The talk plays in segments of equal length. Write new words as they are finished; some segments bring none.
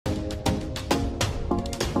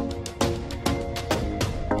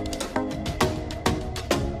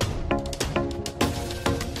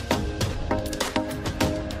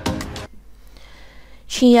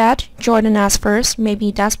Yet, Jordan at first may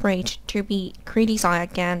be desperate to be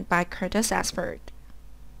criticized again by Curtis Ashford.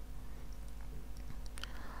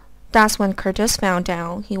 That's when Curtis found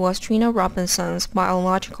out he was Trina Robinson's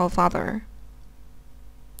biological father.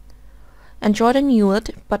 And Jordan knew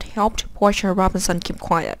it, but helped Portia Robinson keep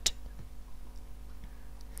quiet.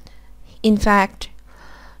 In fact,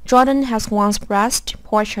 Jordan has once pressed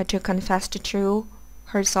Portia to confess the truth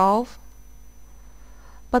herself,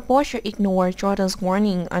 but Portia ignored Jordan's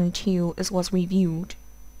warning until it was revealed.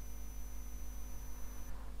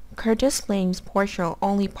 Curtis blames Portia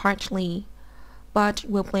only partly, but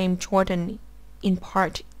will blame Jordan in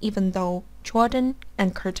part, even though Jordan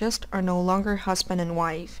and Curtis are no longer husband and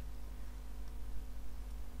wife.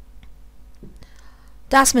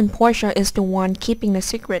 That's when Portia is the one keeping the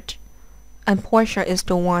secret, and Portia is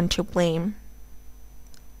the one to blame.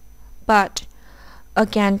 But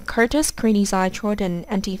again, Curtis criticized Jordan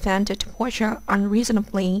and defended Portia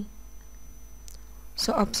unreasonably,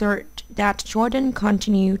 so absurd that Jordan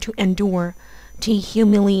continued to endure the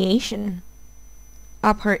humiliation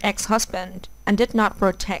of her ex-husband and did not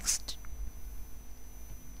protest.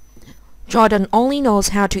 Jordan only knows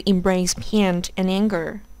how to embrace pain and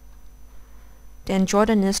anger. Then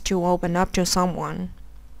Jordan needs to open up to someone.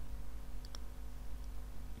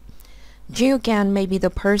 Jill again may be the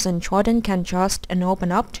person Jordan can trust and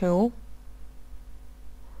open up to.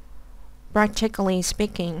 Practically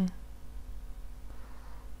speaking,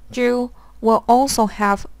 Jill will also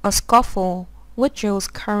have a scuffle with Jill's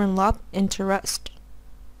current love interest,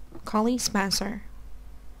 Collie Spencer.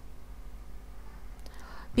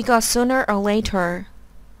 Because sooner or later,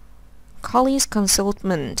 Collie's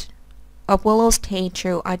concealment of Willow's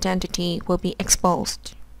true identity will be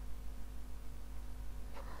exposed.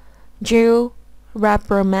 Jill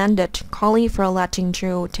reprimanded Collie for letting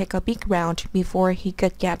Jill take a big round before he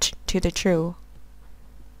could get to the truth.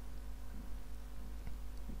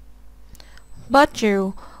 But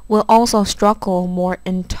Jill will also struggle more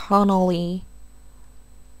internally,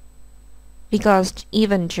 because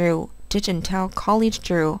even Jill didn't tell Collie's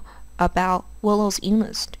Jill about Willow's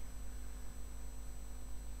illness.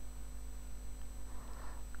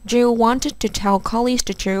 Jill wanted to tell Collie's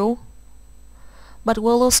the truth, but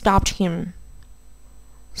Willow stopped him,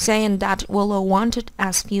 saying that Willow wanted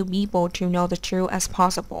as few people to know the truth as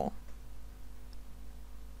possible.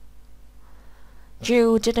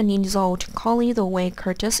 Jill didn't insult Collie the way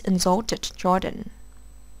Curtis insulted Jordan.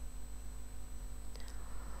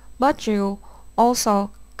 But Jill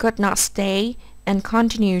also could not stay and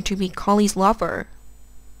continue to be Collie's lover,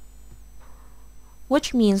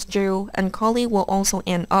 which means Jill and Collie will also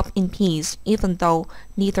end up in peace even though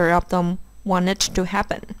neither of them want it to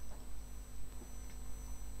happen.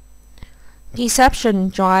 Deception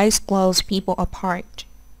drives close people apart,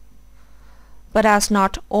 but that's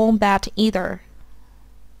not all bad either,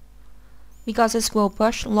 because it will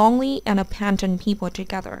push lonely and abandoned people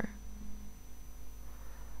together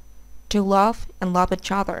to love and love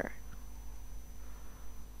each other.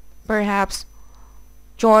 Perhaps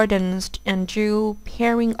Jordan's and Jill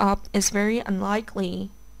pairing up is very unlikely,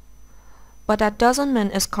 but that doesn't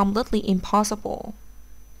mean it's completely impossible.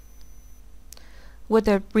 With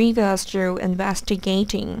the previous Jill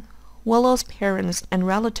investigating Willow's parents and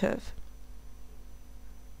relatives,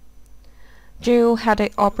 Jill had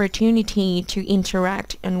the opportunity to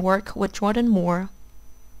interact and work with Jordan more.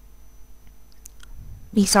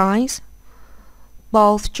 Besides,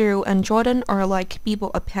 both Jill and Jordan are like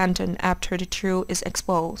people abandoned after the truth is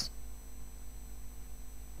exposed.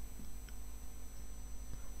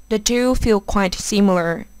 The two feel quite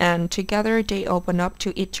similar, and together they open up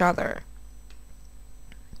to each other.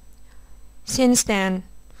 Since then,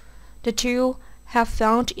 the two have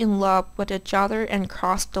fallen in love with each other and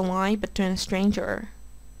crossed the line between stranger,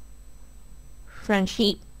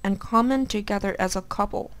 friendship, and coming together as a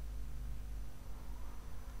couple.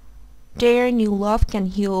 Their new love can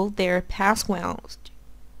heal their past wounds,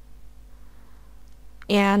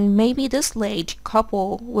 and maybe this late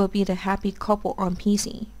couple will be the happy couple on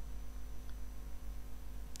PC.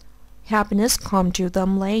 Happiness comes to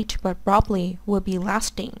them late, but probably will be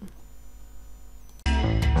lasting.